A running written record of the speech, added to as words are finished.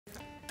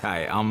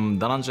Hi, I'm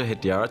Dananjaya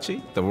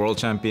Hettiarachchi, the world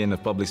champion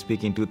of public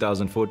speaking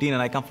 2014, and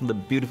I come from the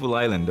beautiful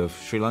island of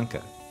Sri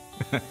Lanka.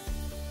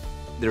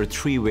 There are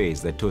three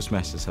ways that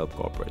Toastmasters help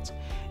corporates.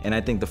 And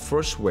I think the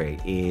first way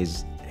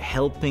is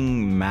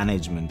helping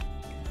management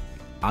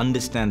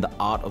understand the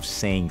art of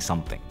saying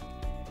something.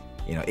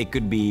 It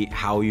could be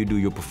how you do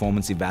your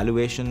performance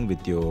evaluation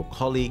with your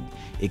colleague.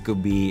 It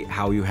could be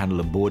how you handle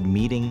a board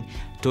meeting.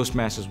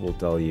 Toastmasters will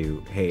tell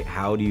you, hey,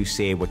 how do you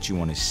say what you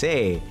want to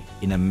say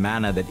in a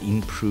manner that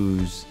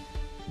improves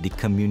the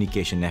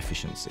communication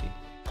efficiency?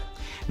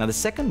 Now, the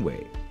second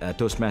way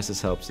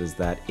Toastmasters helps is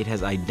that it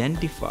has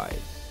identified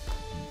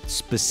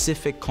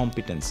specific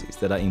competencies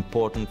that are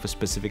important for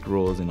specific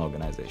roles in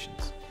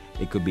organizations.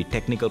 It could be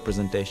technical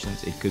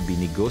presentations, it could be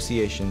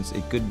negotiations,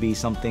 it could be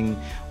something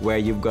where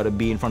you've got to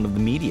be in front of the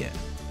media.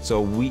 So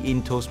we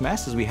in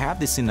Toastmasters, we have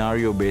this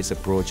scenario-based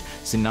approach,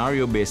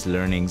 scenario-based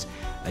learnings,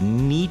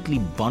 neatly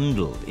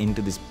bundled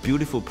into this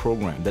beautiful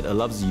program that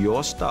allows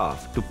your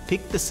staff to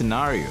pick the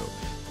scenario,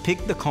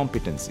 pick the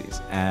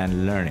competencies,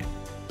 and learn it.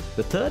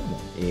 The third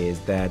one is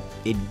that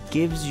it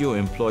gives your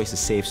employees a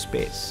safe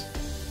space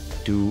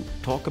to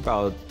talk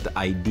about the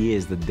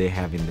ideas that they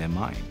have in their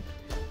mind.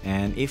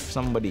 And if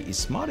somebody is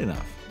smart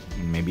enough,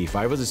 maybe if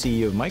I was the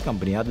CEO of my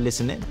company, I'd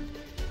listen in.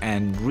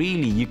 And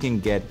really, you can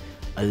get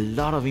a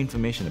lot of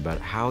information about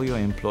how your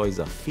employees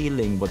are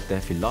feeling, what their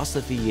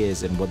philosophy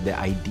is, and what their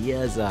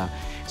ideas are.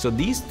 So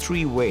these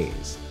three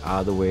ways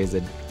are the ways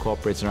that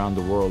corporates around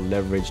the world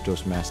leverage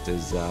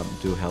Toastmasters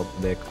to help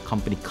their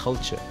company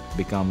culture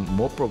become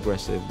more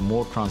progressive,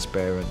 more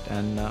transparent,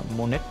 and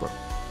more networked.